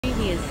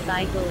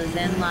cycle is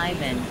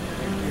enlivened.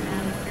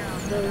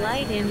 The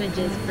light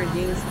images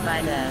produced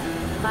by the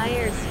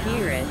fire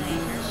spirits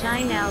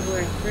shine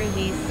outward through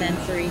these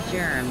sensory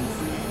germs.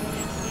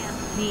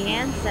 The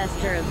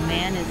ancestor of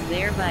man is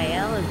thereby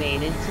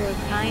elevated to a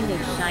kind of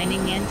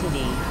shining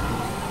entity.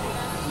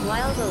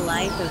 While the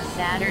life of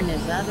Saturn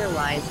is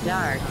otherwise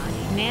dark,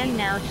 man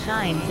now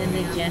shines in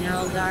the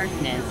general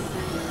darkness.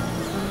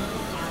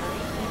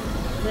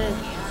 The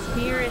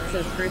spirits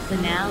of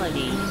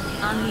personality,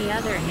 on the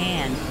other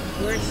hand,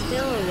 were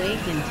still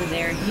awakened to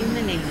their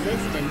human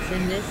existence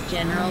in this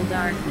general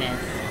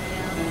darkness.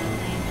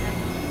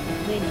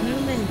 The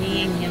human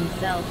being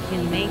himself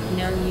can make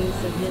no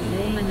use of his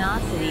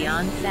luminosity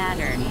on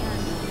Saturn.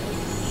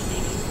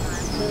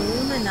 The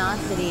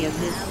luminosity of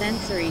his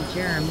sensory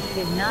germs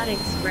could not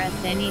express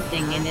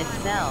anything in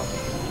itself,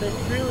 but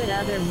through it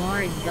other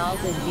more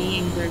exalted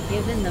beings are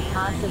given the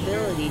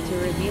possibility to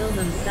reveal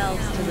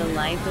themselves to the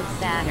life of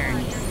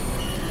Saturn.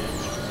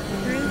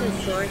 Through the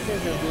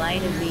sources of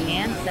light of the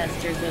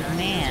ancestors of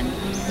man,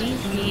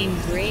 these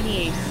beings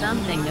radiate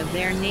something of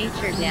their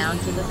nature down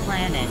to the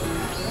planet.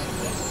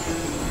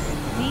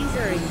 These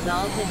are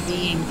exalted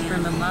beings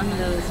from among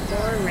those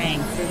four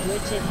ranks of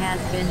which it has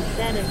been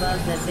said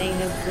above that they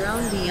have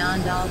grown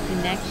beyond all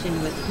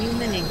connection with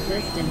human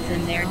existence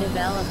in their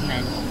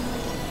development.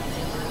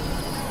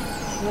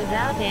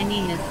 Without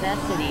any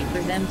necessity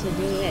for them to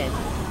do it,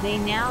 they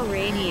now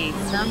radiate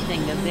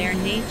something of their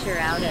nature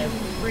out of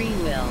free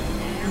will.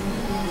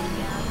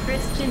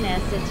 Christian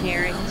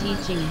esoteric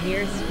teaching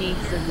here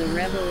speaks of the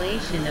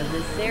revelation of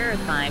the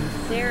seraphim,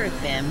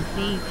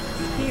 the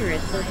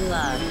spirits of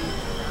love.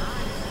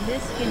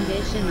 This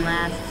condition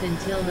lasts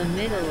until the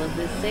middle of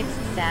the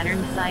 6th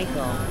Saturn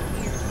cycle.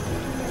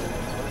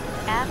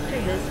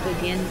 After this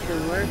begins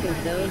the work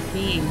of those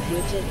beings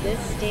which at this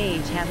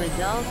stage have a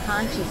dull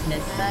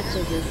consciousness such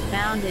as is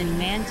found in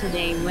man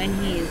today when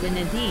he is in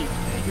a deep,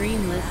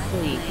 dreamless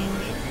sleep.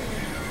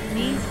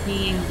 These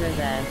beings are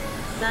the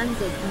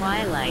sons of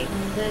twilight,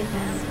 the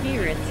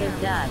spirits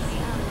of dusk.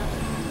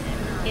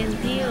 In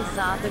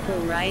theosophical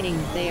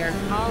writings they are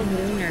called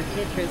lunar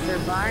pitras or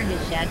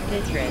Bardhashad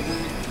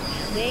pitras.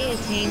 They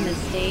attain the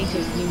stage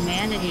of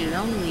humanity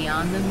only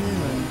on the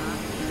moon.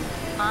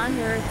 On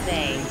Earth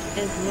they,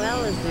 as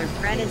well as their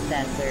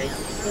predecessors,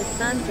 the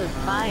sons of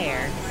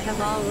fire,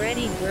 have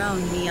already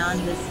grown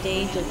beyond the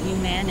stage of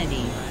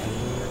humanity.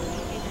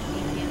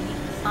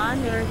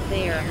 On Earth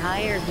they are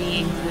higher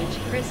beings which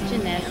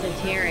Christian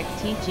esoteric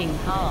teaching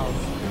calls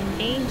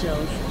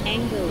angels,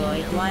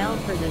 angeloi, while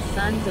for the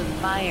sons of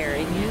fire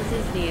it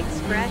uses the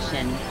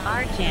expression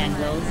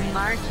archangels,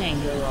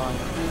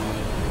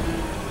 archangeloi.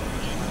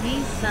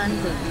 These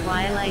sons of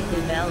twilight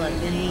develop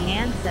in the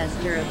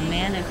ancestor of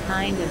man a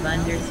kind of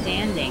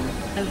understanding,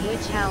 of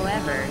which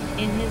however,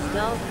 in his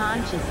dull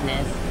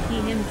consciousness,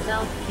 he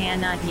himself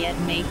cannot yet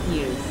make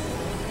use.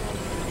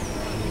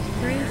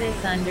 Through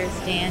this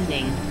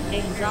understanding,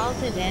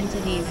 exalted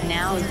entities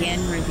now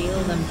again reveal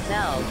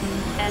themselves,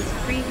 as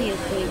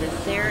previously the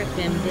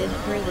seraphim did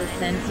through the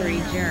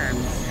sensory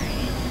germs.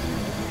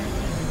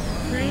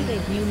 Through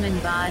the human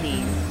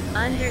bodies,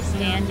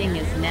 understanding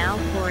is now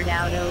poured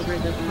out over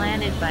the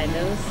planet by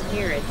those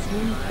spirits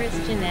whom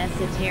Christian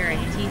esoteric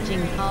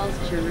teaching calls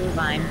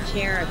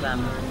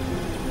cherubim.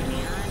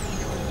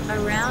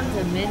 Around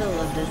the middle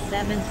of the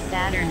 7th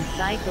Saturn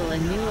cycle a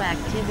new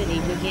activity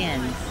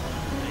begins.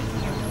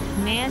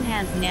 Man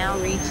has now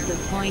reached the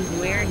point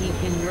where he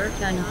can work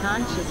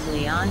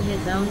unconsciously on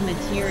his own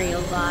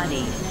material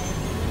body.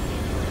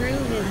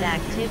 Through his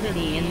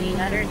activity in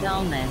the utter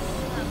dullness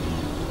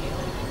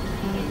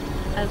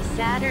of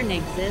Saturn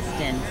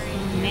existence,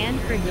 man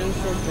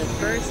produces the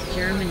first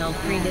germinal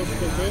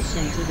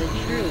predisposition to the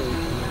true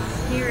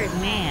spirit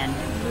man,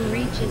 who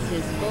reaches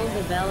his full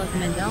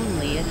development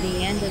only at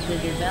the end of the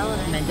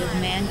development of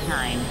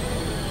mankind.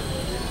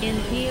 In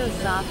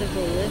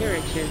theosophical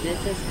literature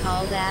this is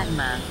called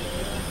Atma.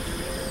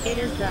 It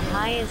is the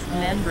highest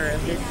member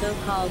of the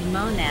so-called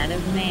monad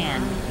of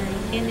man.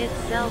 In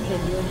itself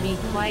it would be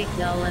quite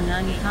dull and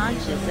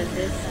unconscious at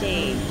this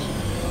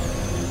stage.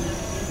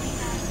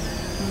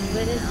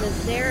 But as the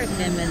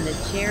seraphim and the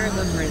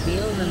cherubim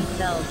reveal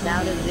themselves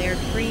out of their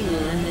free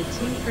will in the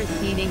two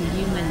preceding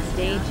human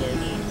stages,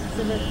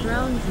 so the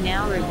thrones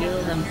now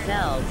reveal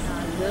themselves,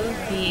 those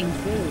beings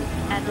who,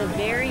 at the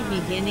very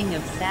beginning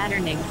of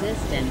Saturn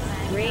existence,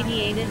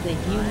 radiated the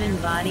human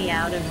body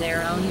out of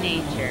their own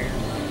nature.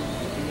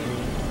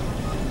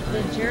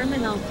 The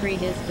germinal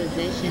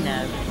predisposition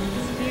of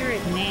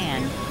spirit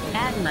man,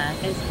 Atma,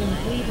 is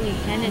completely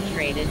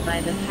penetrated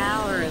by the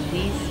power of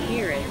these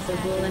spirits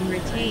of will and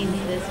retains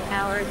this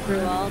power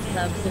through all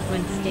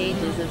subsequent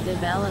stages of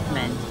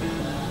development.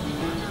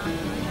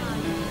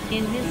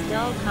 In his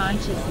dull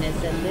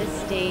consciousness at this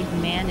stage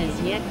man as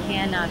yet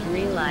cannot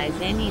realize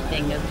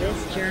anything of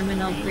this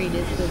germinal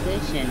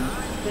predisposition,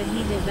 but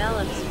he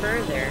develops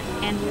further,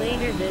 and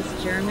later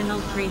this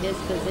germinal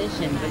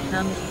predisposition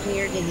becomes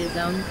clear to his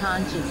own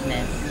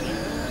consciousness.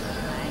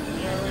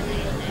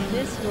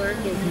 This work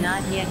is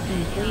not yet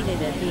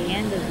completed at the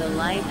end of the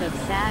life of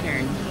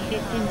Saturn.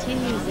 It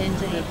continues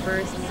into the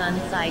first sun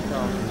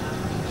cycle.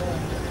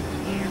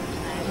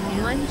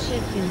 One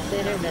should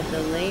consider that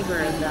the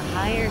labor of the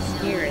higher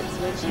spirits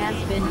which has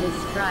been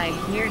described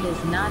here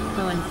does not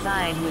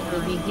coincide with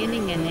the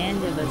beginning and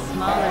end of a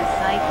smaller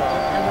cycle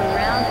of a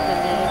round, but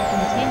that it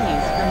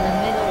continues from the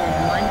middle of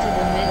one to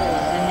the middle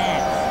of the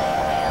next.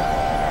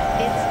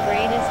 Its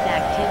greatest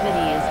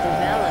activity is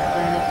developed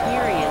in the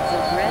periods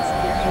of rest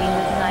between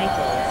the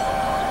cycles.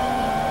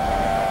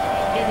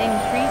 It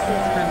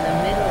increases from the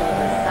middle of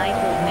a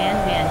cycle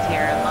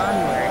Manvantara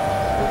onward,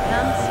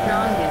 becomes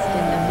strongest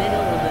in the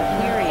middle of a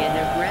period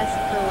of rest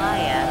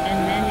Pralaya,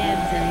 and then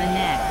ebbs in the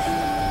next.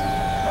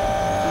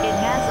 It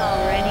has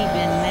already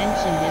been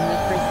mentioned in the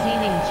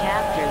preceding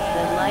chapters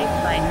that life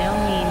by no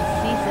means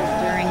ceases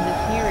during the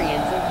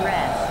periods of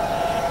rest.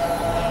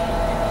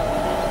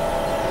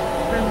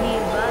 From the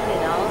above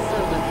it also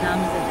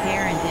becomes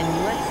apparent in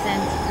what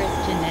sense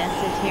Christian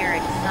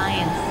esoteric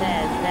science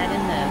says that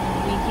in the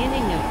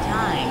beginning of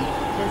time,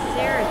 the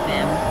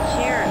seraphim,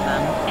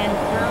 cherubim, and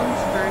thrones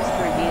first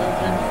revealed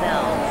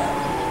themselves.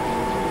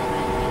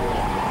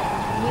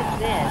 With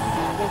this,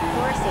 the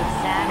course of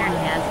Saturn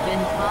has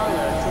been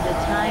followed to the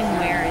time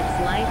where its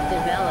life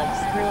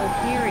develops through a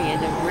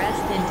period of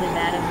rest into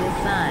that of the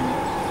Sun.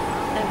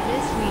 Of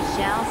this we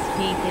shall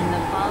speak in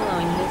the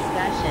following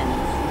discussions.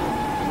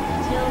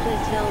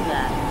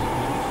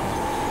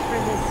 For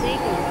the sake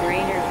of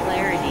greater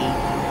clarity,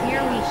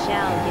 here we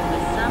shall give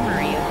a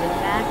summary of the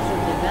facts of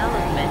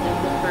development of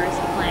the first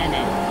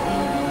planet.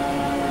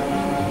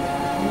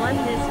 1.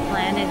 This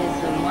planet is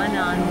the one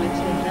on which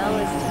the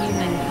dullest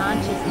human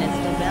consciousness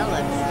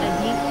develops, a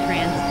deep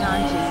trance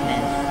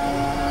consciousness.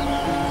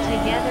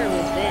 Together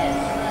with this,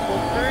 the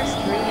first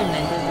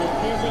rudiment of the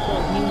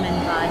physical human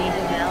body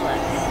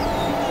develops.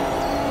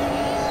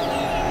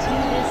 2.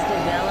 This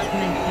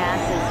development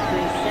passes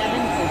through 7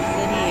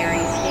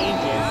 subsidiary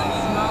stages,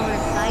 smaller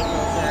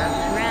cycles or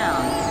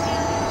rounds.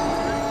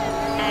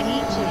 At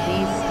each of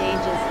these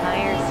stages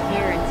higher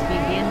spirits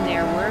begin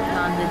their work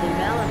on the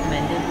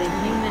development of the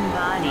human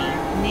body,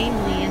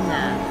 namely in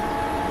the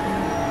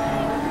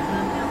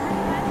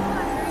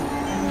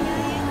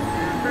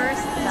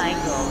first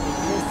cycle,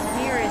 the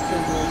spirits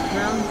of the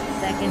throne's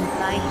second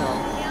cycle,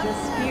 the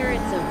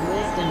spirits of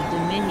wisdom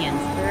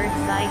dominions third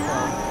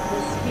cycle,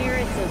 the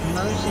spirits of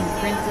motion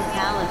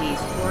principalities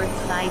fourth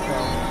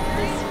cycle,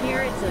 the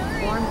spirits of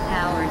form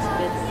powers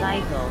fifth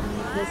cycle,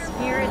 the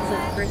spirits of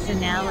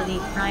personality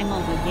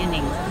primal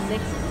beginnings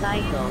sixth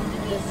cycle,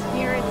 the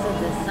spirits of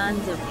the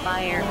sons of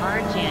fire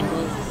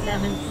archangels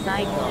seventh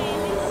cycle,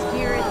 the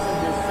spirits of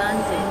the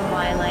sons of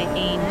twilight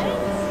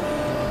angels.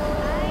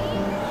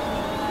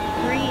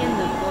 3. In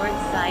the fourth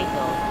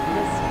cycle,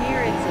 the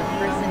spirits of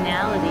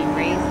personality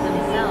raise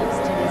themselves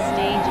to the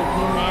stage of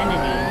humanity.